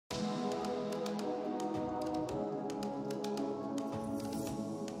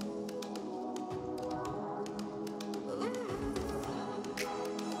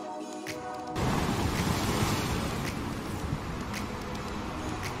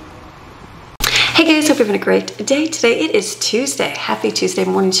Hey guys, hope you're having a great day today. It is Tuesday. Happy Tuesday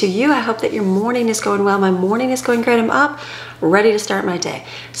morning to you. I hope that your morning is going well. My morning is going great. I'm up, ready to start my day.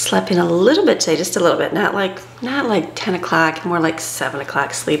 Slept in a little bit today, just a little bit. Not like 10 o'clock, more like 7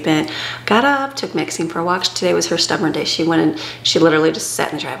 o'clock sleep in. Got up, took Maxine for a walk. Today was her stubborn day. She went and she literally just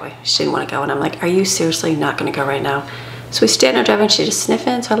sat in the driveway. She didn't want to go. And I'm like, are you seriously not going to go right now? So we stand in our driveway and she just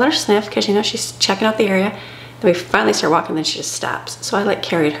sniffing. So I let her sniff because you know she's checking out the area. Then we finally start walking, then she just stops. So I like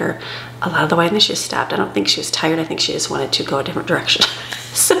carried her a lot of the way and then she just stopped. I don't think she was tired. I think she just wanted to go a different direction.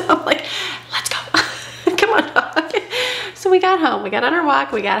 So I'm like, let's go. Come on, dog. So we got home. We got on our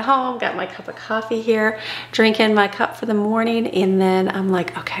walk. We got home. Got my cup of coffee here, drinking my cup for the morning. And then I'm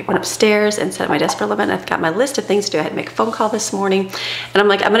like, okay, I went upstairs and sat at my desk for a little bit. I've got my list of things to do. I had to make a phone call this morning. And I'm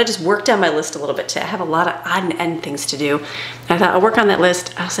like, I'm going to just work down my list a little bit today. I have a lot of odd and end things to do. And I thought I'll work on that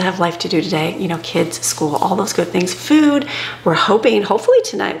list. I also have life to do today. You know, kids, school, all those good things. Food. We're hoping, hopefully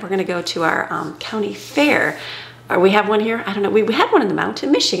tonight, we're going to go to our county fair. We have one here. I don't know. We had one in the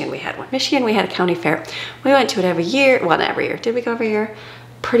mountain. Michigan, we had one. Michigan, we had a county fair. We went to it every year. Well, not every year. Did we go every year?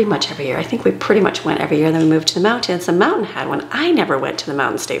 Pretty much every year. I think we pretty much went every year. Then we moved to the mountains. The mountain had one. I never went to the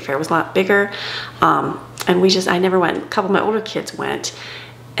mountain state fair. It was a lot bigger. And I never went. A couple of my older kids went.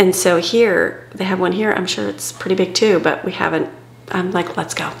 And so here, they have one here. I'm sure it's pretty big too, but we haven't. I'm like,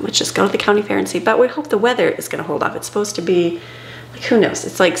 let's go. Let's just go to the county fair and see. But we hope the weather is going to hold off. It's supposed to be, like, who knows?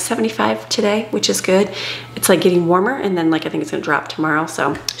 It's like 75 today, which is good. It's like getting warmer, and then like I think it's gonna drop tomorrow.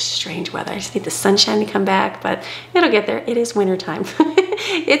 So strange weather. I just need the sunshine to come back, but it'll get there. It is winter time.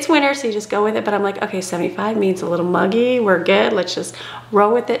 It's winter, so you just go with it. But I'm like, okay, 75 means a little muggy. We're good. Let's just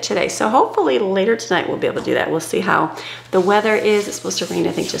roll with it today. So hopefully later tonight we'll be able to do that. We'll see how the weather is. It's supposed to rain,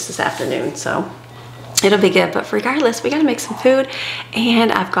 I think, just this afternoon. So it'll be good, but regardless, we gotta make some food,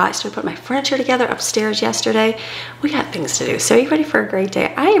 and I started putting my furniture together upstairs yesterday. We got things to do. So are you ready for a great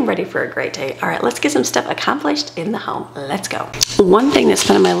day? I am ready for a great day. All right, let's get some stuff accomplished in the home. Let's go. One thing that's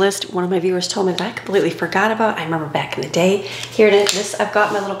been on my list, one of my viewers told me that I completely forgot about. I remember back in the day. Here it is. I've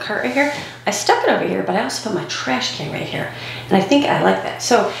got my little cart right here. I stuck it over here, but I also put my trash can right here, and I think I like that.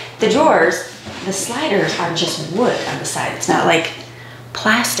 So the drawers, the sliders are just wood on the side. It's not like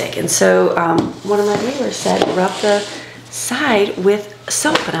plastic. And so one of my viewers said rub the side with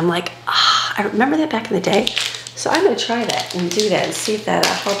soap, and I'm like, I remember that back in the day. So I'm going to try that and do that and see if that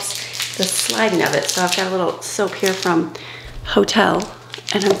helps the sliding of it. So I've got a little soap here from Hotel,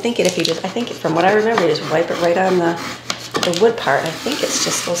 and I'm thinking if you just, I think from what I remember, you just wipe it right on the wood part. I think it's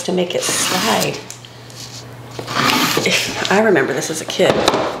just supposed to make it slide. I remember this as a kid,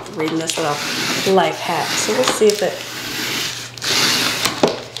 reading this little life hack. So we'll see if it,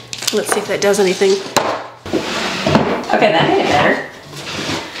 let's see if that does anything. Okay, that made it better.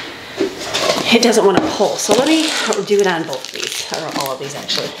 It doesn't want to pull, so let me do it on both of these, or all of these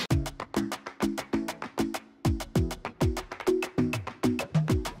actually.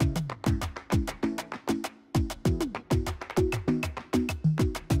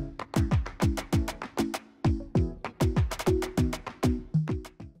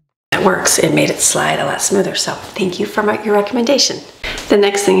 It works. It made it slide a lot smoother, so thank you for your recommendation. The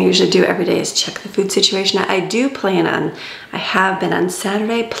next thing I usually do every day is check the food situation. I do plan on, I have been on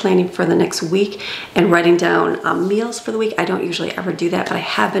Saturday planning for the next week and writing down meals for the week. I don't usually ever do that, but I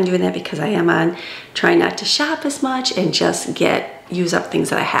have been doing that because I am on trying not to shop as much and just use up things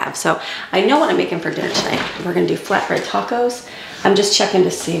that I have. So I know what I'm making for dinner tonight. We're gonna do flatbread tacos. I'm just checking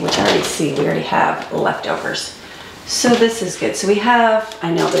to see, which I already see, we already have leftovers. So this is good. So we have,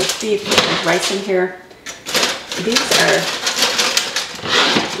 I know there's beef, there's rice in here. These are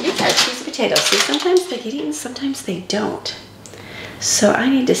cheesy potatoes. See, sometimes they get eaten, sometimes they don't. So I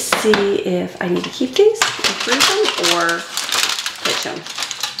need to see if I need to keep these and freeze them or pitch them.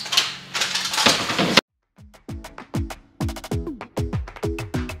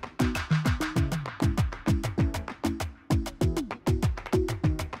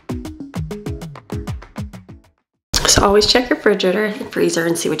 So always check your refrigerator and freezer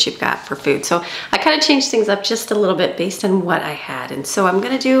and see what you've got for food. So I kind of changed things up just a little bit based on what I had. And so I'm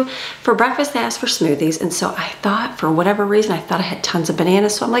gonna do, for breakfast, they asked for smoothies. And so I thought, for whatever reason, I thought I had tons of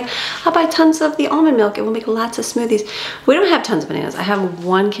bananas. So I'm like, I'll buy tons of the almond milk and we'll make lots of smoothies. We don't have tons of bananas. I have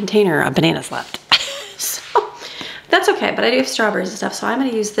one container of bananas left. So that's okay, but I do have strawberries and stuff. So I'm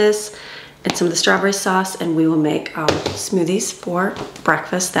gonna use this and some of the strawberry sauce, and we will make smoothies for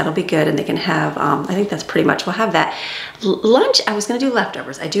breakfast. That'll be good, and they can have, I think that's pretty much, we'll have that. Lunch, I was gonna do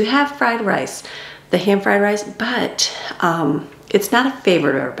leftovers. I do have fried rice, the ham fried rice, but it's not a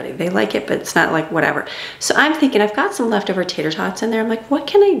favorite of everybody. They like it, but it's not like whatever. So I'm thinking I've got some leftover tater tots in there. I'm like, what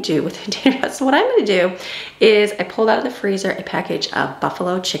can I do with the tater tots? So what I'm gonna do is I pulled out of the freezer a package of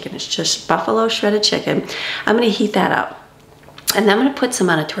buffalo chicken. It's just buffalo shredded chicken. I'm gonna heat that up. And then I'm gonna put some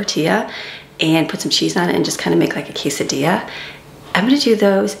on a tortilla and put some cheese on it and just kind of make like a quesadilla. I'm gonna do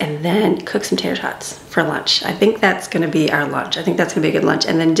those and then cook some tater tots for lunch. I think that's gonna be our lunch. I think that's gonna be a good lunch.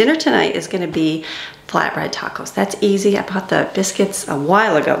 And then dinner tonight is gonna be flatbread tacos. That's easy. I bought the biscuits a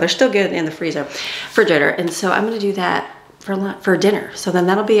while ago. They're still good in the refrigerator. And so I'm gonna do that for dinner. So then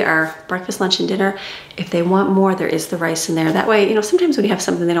that'll be our breakfast, lunch, and dinner. If they want more, there is the rice in there. That way, you know, sometimes when you have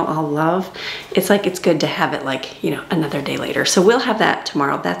something they don't all love, it's like, it's good to have it like, you know, another day later. So we'll have that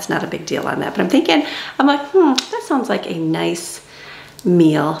tomorrow. That's not a big deal on that. But I'm thinking, I'm like, that sounds like a nice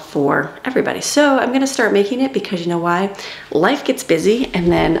meal for everybody. So I'm gonna start making it because you know why? Life gets busy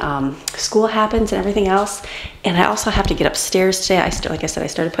and then school happens and everything else. And I also have to get upstairs today. Like I said, I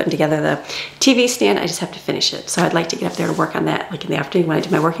started putting together the TV stand. I just have to finish it. So I'd like to get up there to work on that like in the afternoon when I do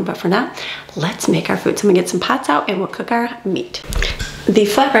my working. But for now, let's make our food. So I'm gonna get some pots out and we'll cook our meat. The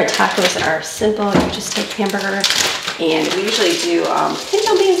flatbread tacos are simple. You just take hamburger and we usually do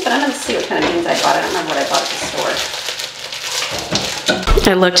pinto beans, but I'm gonna see what kind of beans I bought. I don't remember what I bought at the store.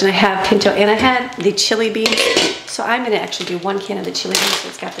 I looked and I have pinto and I had the chili beans. So I'm gonna actually do 1 can of the chili beans, so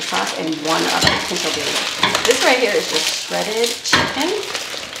it's got the sauce, and 1 of the pinto beans. This right here is just shredded chicken,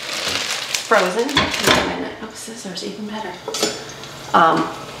 frozen. Oh, scissors, even better.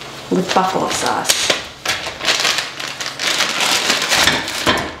 With buffalo sauce.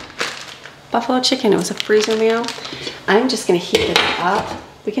 Buffalo chicken, it was a freezer meal. I'm just gonna heat this up.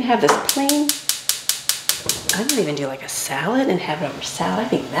 We can have this plain. I'm gonna even do like a salad and have it over salad. I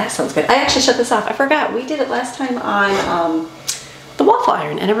think that sounds good. I actually shut this off. I forgot. We did it last time on the waffle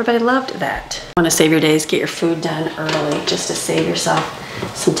iron and everybody loved that. Want to save your days, get your food done early just to save yourself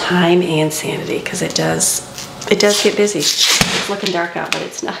some time and sanity because it does get busy. It's looking dark out, but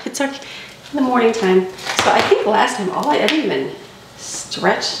it's not. It's dark in the morning time. So I think last time I didn't even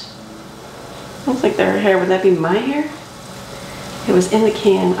stretch. Looks like their hair. Would that be my hair? It was in the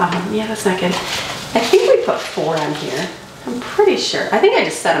can. Yeah, that's not good. I think we put 4 on here. I'm pretty sure. I think I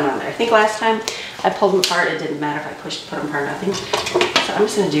just set them on there. I think last time I pulled them apart, it didn't matter if I put them apart or nothing. So I'm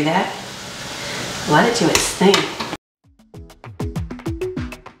just gonna do that. Let it do its thing.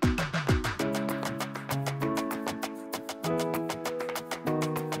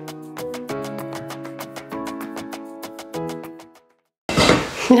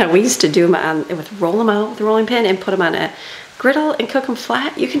 Now we used to do them roll them out with a rolling pin and put them on a griddle and cook them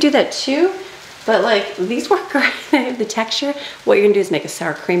flat. You can do that too. But like, these work great. They have the texture. What you're gonna do is make a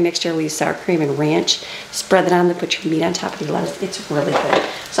sour cream mixture. We use sour cream and ranch. Spread that on there, put your meat on top of your lettuce. It's really good.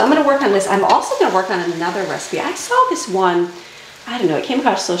 So I'm gonna work on this. I'm also gonna work on another recipe. I saw this one, I don't know, it came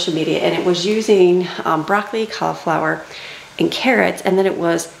across social media and it was using broccoli, cauliflower, and carrots. And then it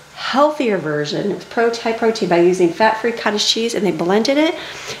was healthier version. It was high protein by using fat-free cottage cheese, and they blended it,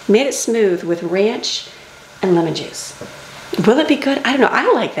 made it smooth with ranch and lemon juice. Will it be good? I don't know.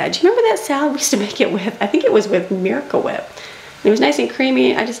 I like that. Do you remember that salad we used to make it with? I think it was with Miracle Whip. It was nice and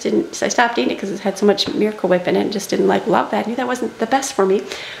creamy. I stopped eating it because it had so much Miracle Whip in it and just didn't love that. I knew that wasn't the best for me.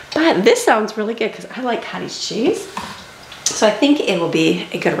 But this sounds really good because I like cottage cheese. So I think it will be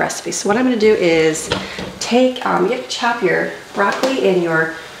a good recipe. So what I'm going to do is take, you have to chop your broccoli and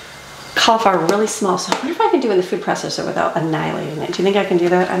your cauliflower really small. So I wonder if I can do it in the food processor without annihilating it. Do you think I can do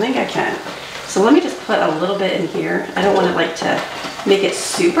that? I think I can. So let me just put a little bit in here. I don't want it like to make it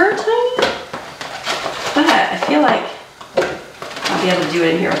super tiny, but I feel like I'll be able to do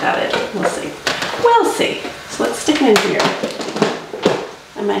it in here without it. We'll see. We'll see. So let's stick it in here.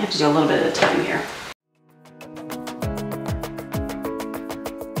 I might have to do a little bit at a time here.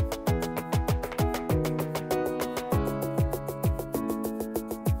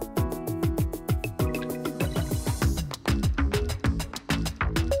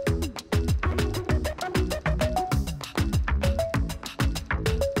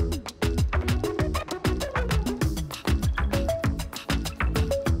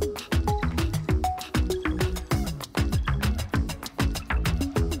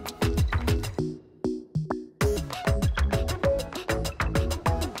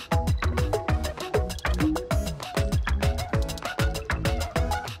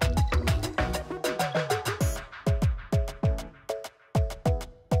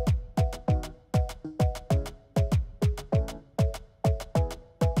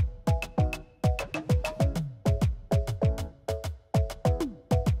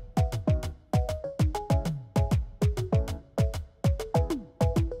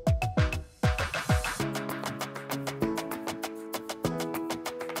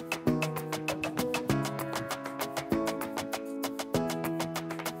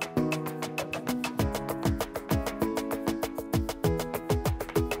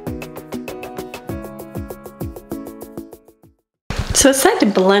 So it's said to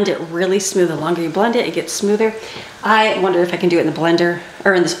blend it really smooth. The longer you blend it, it gets smoother. I wonder if I can do it in the blender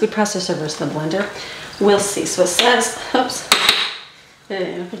or in this food processor versus the blender. We'll see. So it says, oops,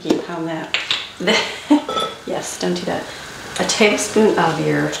 I don't think you can pound that. Yes, don't do that. A tablespoon of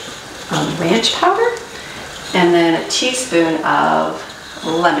your ranch powder, and then a teaspoon of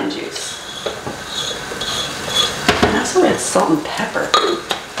lemon juice. And that's what it's salt and pepper.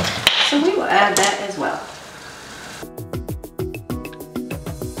 So we will add that as well.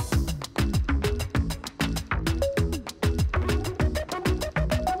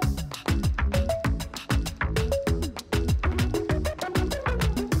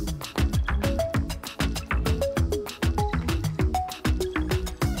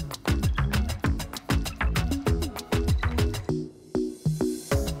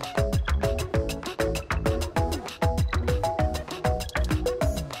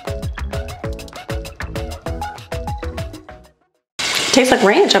 Tastes like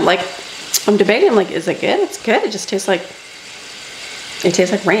ranch. I'm debating. I'm like, is it good? It's good. It just tastes like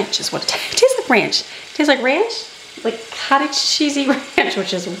ranch is what it tastes. It tastes like ranch. It tastes like ranch, like cottage cheesy ranch,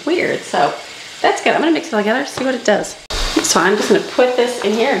 which is weird. So that's good. I'm gonna mix it all together, see what it does. So I'm just gonna put this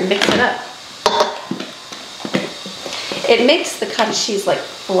in here and mix it up. It makes the cottage cheese like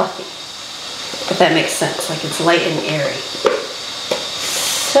fluffy, if that makes sense. Like it's light and airy.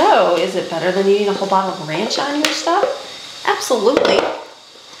 So is it better than eating a whole bottle of ranch on your stuff? Absolutely.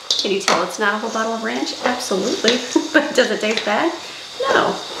 Can you tell it's not a whole bottle of ranch? Absolutely. But does it taste bad?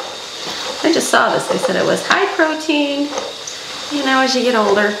 No. I just saw this. They said it was high protein. You know, as you get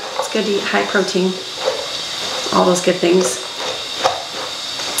older, it's good to eat high protein. All those good things.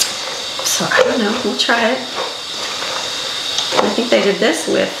 So I don't know. We'll try it. I think they did this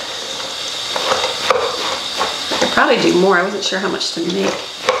with, I could probably do more. I wasn't sure how much to make.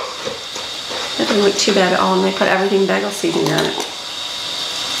 That didn't look too bad at all, and they put everything bagel seasoning on it.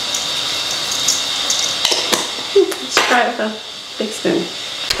 Let's try it with a big spoon.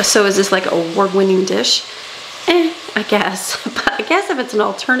 So is this like an award-winning dish? I guess. But I guess if it's an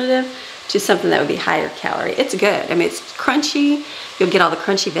alternative to something that would be higher calorie, it's good. I mean, it's crunchy. You'll get all the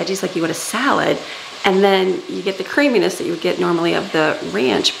crunchy veggies like you would a salad, and then you get the creaminess that you would get normally of the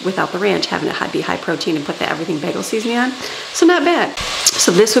ranch without the ranch having to be high protein and put the everything bagel seasoning on. So not bad.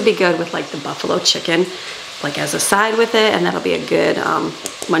 So this would be good with like the buffalo chicken, like as a side with it, and that'll be a good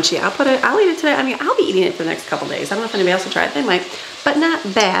munchie. I'll eat it today. I mean, I'll be eating it for the next couple days. I don't know if anybody else will try it. They might, but not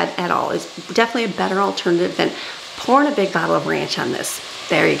bad at all. It's definitely a better alternative than pouring a big bottle of ranch on this.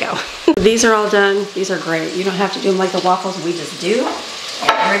 There you go. These are all done. These are great. You don't have to do them like the waffles we just do.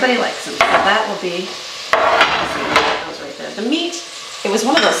 Everybody likes them. So that will be, those right there. The meat, it was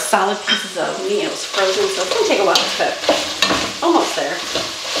one of those solid pieces of meat. It was frozen, so it's gonna take a while to cook. Almost there.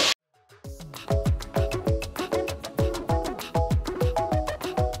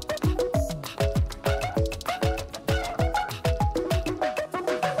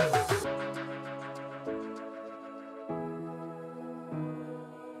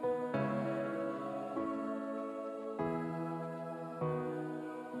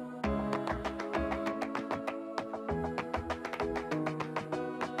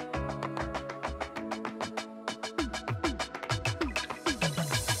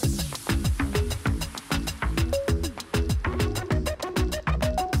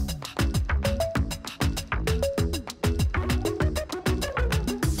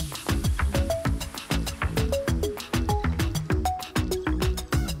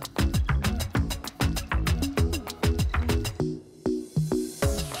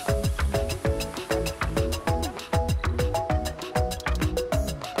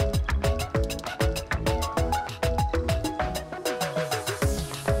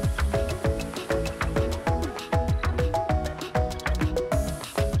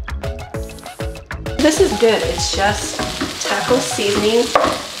 This is good. It's just taco seasoning.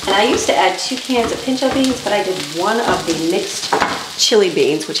 And I used to add 2 cans of pinto beans, but I did one of the mixed chili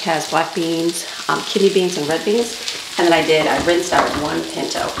beans, which has black beans, kidney beans, and red beans. And then I rinsed out 1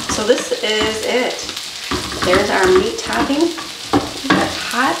 pinto. So this is it. There's our meat topping. That's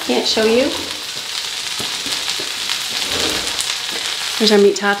hot, can't show you. There's our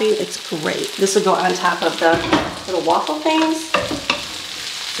meat topping. It's great. This will go on top of the little waffle things.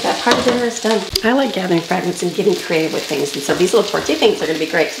 That part of dinner is done. I like gathering fragments and getting creative with things, and so these little tortilla things are going to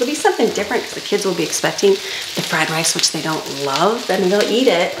be great. So it'll be something different because the kids will be expecting the fried rice, which they don't love. I mean, they'll eat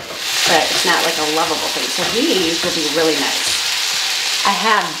it, but it's not like a lovable thing. So these will be really nice.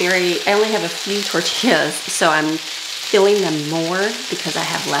 I only have a few tortillas, so I'm filling them more because I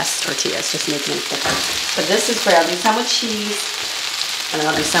have less tortillas, just making them thicker. But this is great. I'll do some with cheese, and then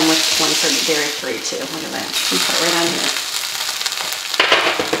I'll do some with ones that are dairy-free too. Look at that. You put it right on here.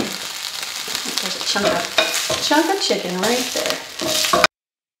 chunk of chicken right there.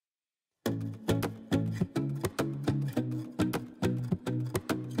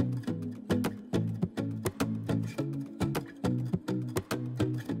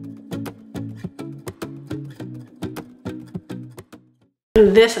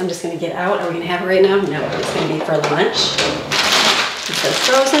 This I'm just going to get out. Are we going to have it right now? No, it's going to be for lunch. It says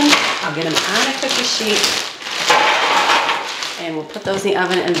frozen. I'll get them on a cookie sheet. And we'll put those in the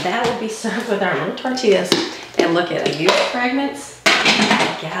oven, and that will be served with our little tortillas. And look at, I used fragments.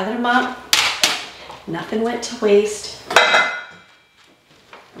 I gathered them up. Nothing went to waste.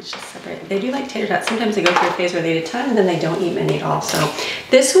 Let's just separate. They do like tater tots. Sometimes they go through a phase where they eat a ton, and then they don't eat many at all. So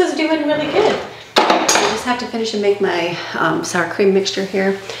this was doing really good. I just have to finish and make my sour cream mixture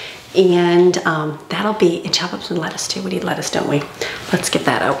here, and that'll be, and chop up some lettuce too. We need lettuce, don't we? Let's get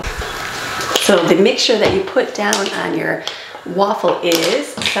that out. So the mixture that you put down on your waffle is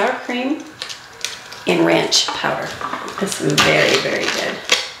sour cream and ranch powder. This is very, very good.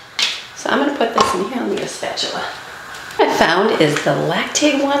 So I'm gonna put this in here. Let me get a spatula. What I found is the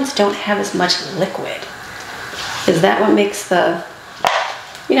lactate ones don't have as much liquid. Is that what makes the,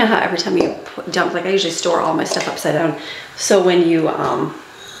 you know how every time you dump, like I usually store all my stuff upside down, so when you,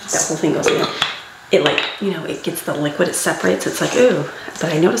 that whole thing goes in, it like, you know, it gets the liquid, it separates, it's like, ooh. But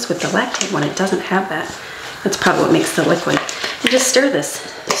I noticed with the lactate one, it doesn't have that. That's probably what makes the liquid. You just stir this.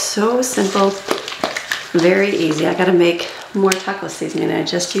 So simple, very easy. I gotta make more taco seasoning. I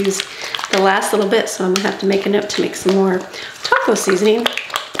just used the last little bit, so I'm gonna have to make a note to make some more taco seasoning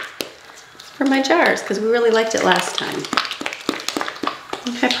for my jars, because we really liked it last time.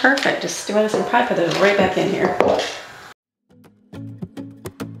 Okay, perfect. Just stir this and probably put those right back in here.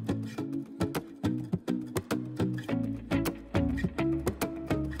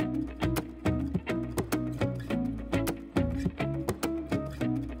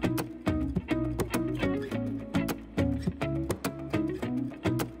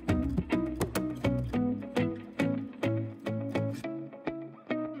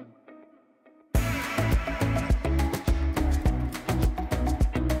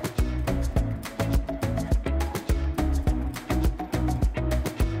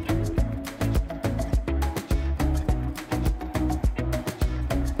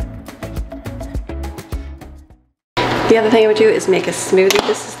 The other thing I would do is make a smoothie.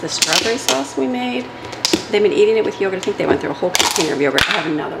 This is the strawberry sauce we made. They've been eating it with yogurt. I think they went through a whole container of yogurt. I have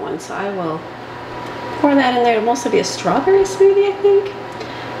another one, so I will pour that in there. It'll mostly be a strawberry smoothie, I think.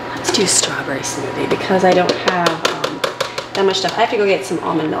 Let's do strawberry smoothie because I don't have that much stuff. I have to go get some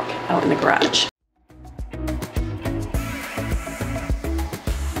almond milk out in the garage.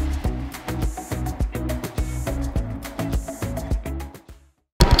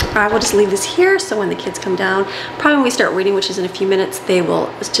 I will just leave this here, so when the kids come down, probably when we start reading, which is in a few minutes, they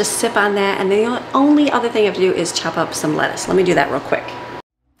will just sip on that. And the only other thing I have to do is chop up some lettuce. Let me do that real quick.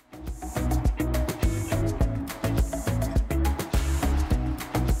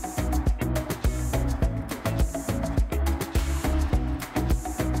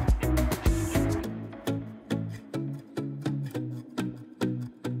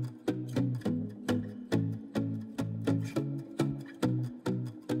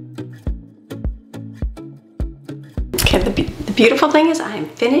 Okay, the beautiful thing is I am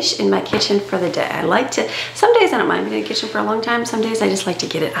finished in my kitchen for the day. I like to, some days I don't mind being in the kitchen for a long time. Some days I just like to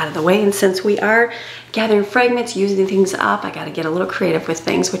get it out of the way. And since we are gathering fragments, using things up, I got to get a little creative with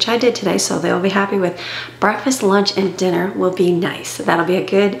things, which I did today. So they'll be happy with breakfast, lunch, and dinner will be nice. That'll be a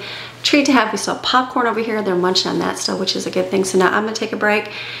good treat to have. We still have popcorn over here. They're munching on that still, which is a good thing. So now I'm gonna take a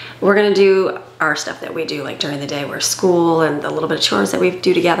break. We're gonna do our stuff that we do like during the day, where school and the little bit of chores that we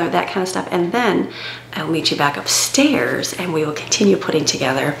do together, that kind of stuff. And then I'll meet you back upstairs and we will continue putting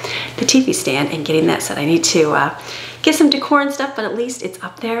together the TV stand and getting that set. I need to get some decor and stuff, but at least it's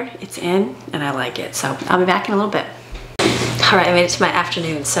up there, it's in, and I like it. So I'll be back in a little bit. All right, I made it to my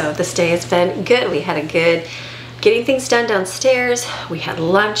afternoon. So this day has been good. We had a good getting things done downstairs. We had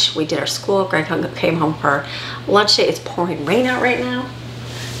lunch. We did our school. Greg came home for lunch day. It's pouring rain out right now.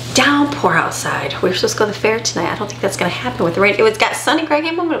 Downpour outside. We were supposed to go to the fair tonight. I don't think that's gonna happen with the rain. It got sunny. Greg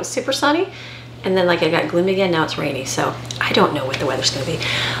came home, but it was super sunny. And then like it got gloomy again. Now it's rainy. So I don't know what the weather's gonna be.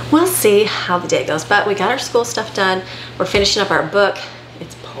 We'll see how the day goes. But we got our school stuff done. We're finishing up our book.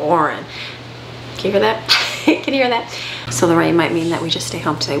 It's pouring. Can you hear that? Can you hear that? So the rain might mean that we just stay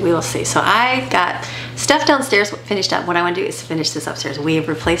home today. We will see. So I got stuff downstairs finished up. What I want to do is finish this upstairs. We have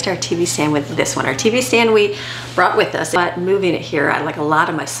replaced our TV stand with this one. Our TV stand we brought with us, but moving it here, like a lot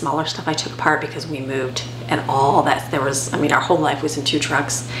of my smaller stuff I took apart because we moved and all that. There was, I mean, our whole life was in 2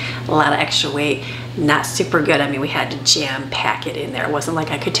 trucks, a lot of extra weight, not super good. I mean, we had to jam pack it in there. It wasn't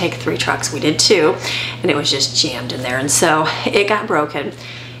like I could take 3 trucks. We did 2, and it was just jammed in there. And so it got broken.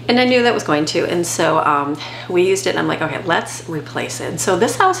 And I knew that was going to, and so we used it, and I'm like, okay, let's replace it. And so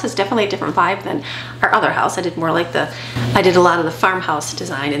this house is definitely a different vibe than our other house. I did more like I did a lot of the farmhouse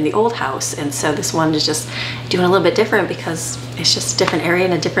design in the old house, and so this one is just doing a little bit different because it's just a different area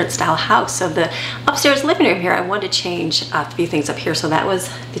and a different style house. So the upstairs living room here, I wanted to change a few things up here. So that was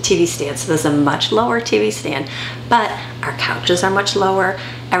the TV stand. So there's a much lower TV stand, but our couches are much lower.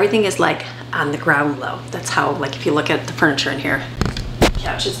 Everything is like on the ground low. That's how, like, if you look at the furniture in here,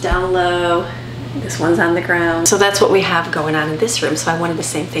 couch is down low, this one's on the ground. So that's what we have going on in this room. So I wanted the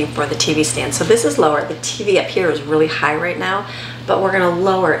same thing for the TV stand. So this is lower. The TV up here is really high right now, but we're gonna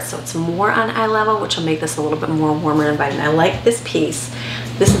lower it so it's more on eye level, which will make this a little bit more warmer and inviting. I like this piece.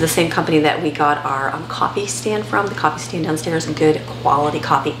 This is the same company that we got our coffee stand from. The coffee stand downstairs, good quality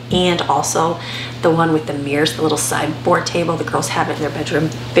coffee, and also the one with the mirrors, the little sideboard table. The girls have it in their bedroom.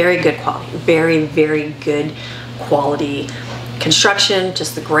 Very good quality, very, very good quality construction,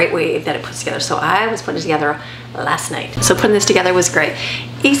 just the great way that it puts together. So I was putting it together last night. So putting this together was great.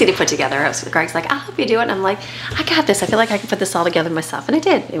 Easy to put together. Greg's like, I'll help you do it. And I'm like, I got this. I feel like I can put this all together myself. And I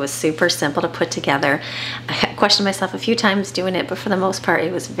did. It was super simple to put together. I questioned myself a few times doing it, but for the most part,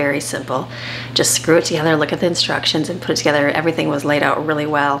 it was very simple. Just screw it together, look at the instructions, and put it together. Everything was laid out really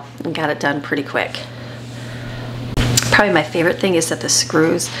well and got it done pretty quick. Probably my favorite thing is that the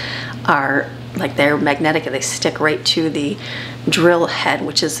screws are like, they're magnetic and they stick right to the drill head,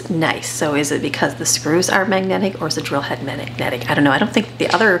 which is nice. So is it because the screws are magnetic, or is the drill head magnetic? I don't know. I don't think the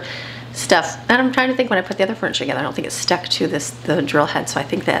other stuff, and I'm trying to think when I put the other furniture together, I don't think it's stuck to the drill head. So I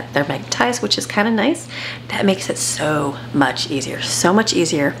think that they're magnetized, which is kind of nice. That makes it so much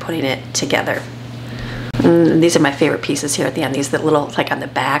easier putting it together. And these are my favorite pieces here at the end. These that little, like on the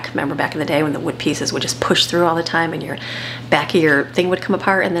back, remember back in the day when the wood pieces would just push through all the time and your back of your thing would come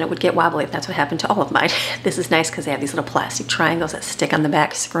apart and then it would get wobbly. That's what happened to all of mine. This is nice because they have these little plastic triangles that stick on the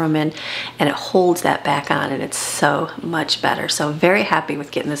back, screw them in, and it holds that back on, and it's so much better. So very happy with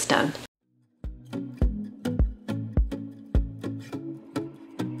getting this done.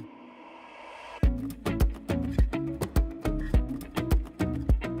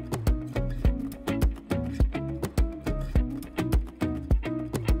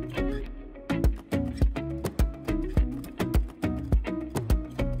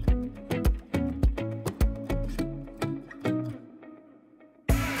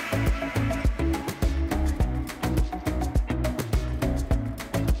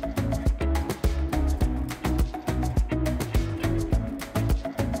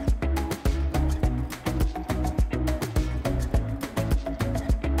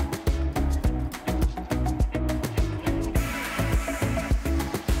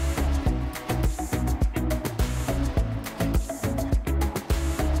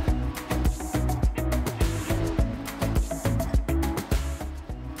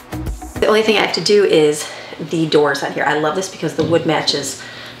 The only thing I have to do is the doors on here. I love this because the wood matches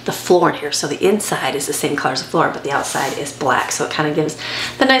the floor in here. So the inside is the same color as the floor, but the outside is black. So it kind of gives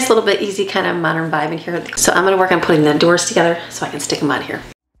the nice little bit easy kind of modern vibe in here. So I'm gonna work on putting the doors together so I can stick them on here.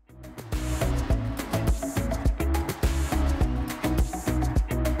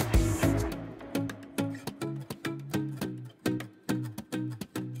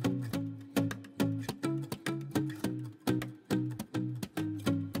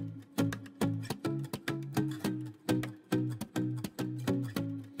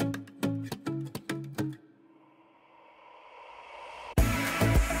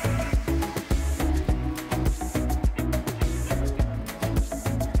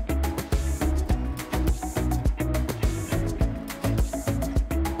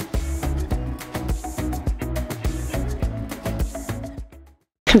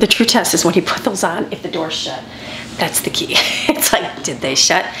 The true test is when you put those on, if the door's shut. That's the key. It's like, did they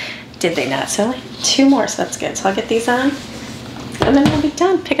shut? Did they not? So like 2 more, so that's good. So I'll get these on, and then we'll be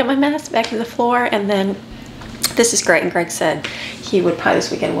done. Pick up my mess, back to the floor, and then this is great. And Greg said he would probably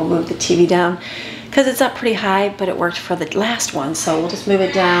this weekend, we'll move the TV down because it's up pretty high, but it worked for the last one. So we'll just move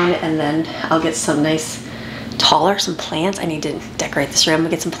it down, and then I'll get some nice taller, some plants. I need to decorate this room.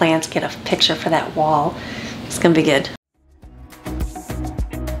 I'll get some plants, get a picture for that wall. It's gonna be good.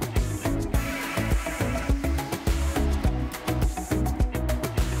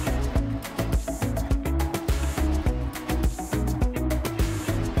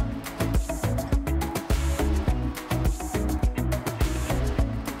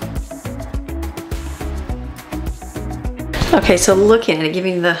 Okay, so looking at it,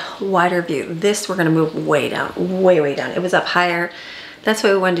 giving the wider view, this we're gonna move way down, way down. It was up higher. That's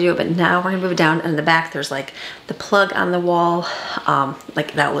why we wanted to do it, but now we're gonna move it down. And in the back, there's like the plug on the wall,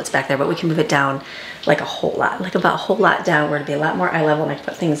 like the outlet's back there, but we can move it down like a whole lot, like about a whole lot down where it'd be a lot more eye level and I can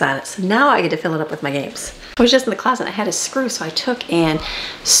put things on it. So now I get to fill it up with my games. I was just in the closet and I had a screw, so I took and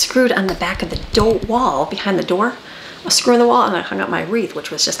screwed on the back of the wall behind the door, a screw in the wall, and I hung up my wreath,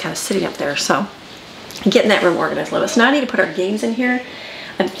 which was just kind of sitting up there. So getting that room organized a little bit. So now I need to put our games in here.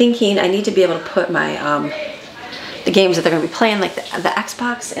 I'm thinking I need to be able to put my the games that they're going to be playing, like the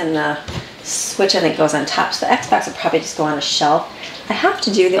Xbox and the Switch, I think goes on top. So the Xbox will probably just go on a shelf. I have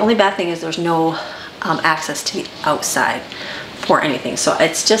to do, the only bad thing is there's no access to the outside for anything. So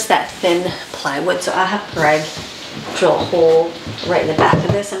it's just that thin plywood. So I'll have Greg drill a hole right in the back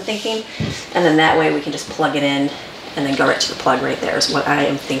of this, I'm thinking. And then that way we can just plug it in and then go right to the plug right there is what I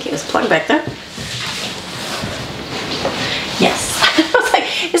am thinking. Is plug back there? Yes. I was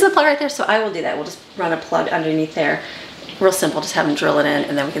like, is the plug right there? So I will do that. We'll just run a plug underneath there. Real simple, just have them drill it in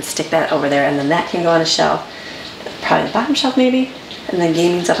and then we can stick that over there and then that can go on a shelf. Probably the bottom shelf maybe. And then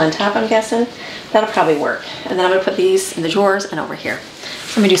gaming's up on top, I'm guessing. That'll probably work. And then I'm gonna put these in the drawers and over here.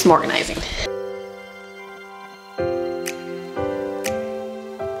 So I'm gonna do some organizing.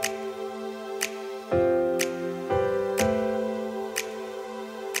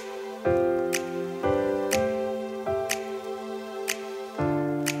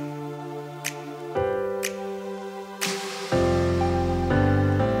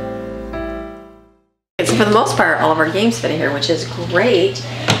 So for the most part, all of our games fit in here, which is great.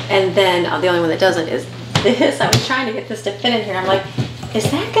 And then the only one that doesn't is this. I was trying to get this to fit in here. I'm like, is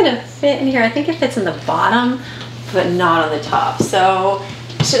that gonna fit in here? I think it fits in the bottom, but not on the top. So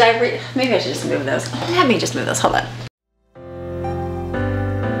should I, maybe I should just move those. Let me just move those, hold on.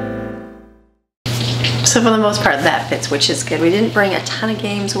 So for the most part, that fits, which is good. We didn't bring a ton of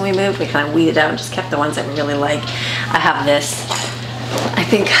games when we moved. We kind of weeded out and just kept the ones that we really like. I have this. I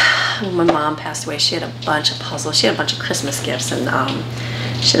think when my mom passed away, she had a bunch of puzzles. She had a bunch of Christmas gifts and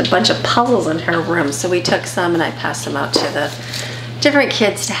she had a bunch of puzzles in her room. So we took some and I passed them out to the different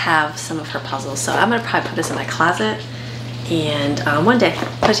kids to have some of her puzzles. So I'm gonna probably put this in my closet and one day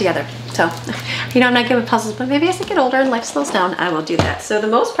put it together. So, you know, I'm not good with puzzles, but maybe as I get older and life slows down, I will do that. So the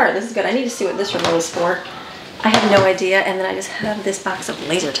most part, this is good. I need to see what this remote is for. I have no idea. And then I just have this box of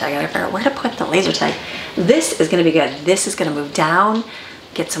laser tag. I gotta figure out where to put the laser tag. This is gonna be good. This is gonna move down,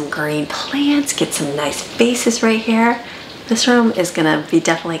 get some green plants, get some nice faces right here. This room is gonna be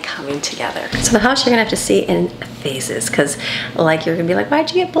definitely coming together. So the house you're gonna have to see in phases, because like you're gonna be like, why'd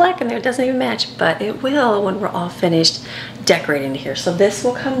you get black in there? It doesn't even match, but it will when we're all finished decorating here. So this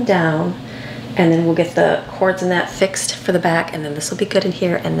will come down and then we'll get the cords in that fixed for the back, and then this will be good in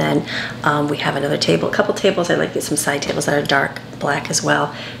here. And then we have another table, a couple tables. I'd like to get some side tables that are dark black as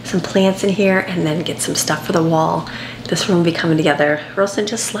well. Some plants in here, and then get some stuff for the wall. This room will be coming together real soon,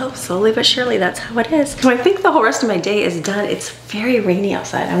 just slowly but surely. That's how it is. So I think the whole rest of my day is done. It's very rainy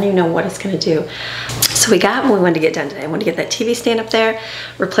outside. I don't even know what it's gonna do. So we got what we wanted to get done today. I wanted to get that TV stand up there,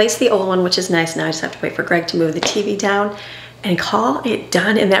 replace the old one, which is nice. Now I just have to wait for Greg to move the TV down and call it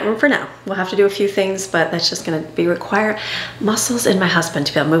done in that room for now. We'll have to do a few things, but that's just gonna be require muscles in my husband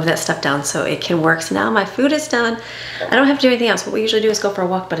to be able to move that stuff down so it can work. So now my food is done. I don't have to do anything else. What we usually do is go for a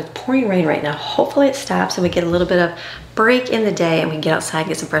walk, but it's pouring rain right now. Hopefully it stops and we get a little bit of break in the day and we can get outside and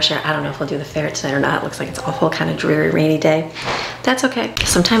get some fresh air. I don't know if we'll do the fair tonight or not. It looks like it's a whole kind of dreary, rainy day. That's okay.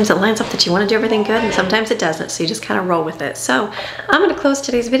 Sometimes it lines up that you want to do everything good and sometimes it doesn't, so you just kind of roll with it. So I'm going to close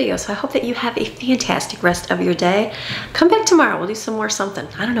today's video, so I hope that you have a fantastic rest of your day. Come back tomorrow. We'll do some more something.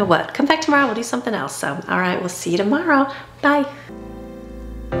 I don't know what. Come back tomorrow. We'll do something else. So, all right, we'll see you tomorrow. Bye.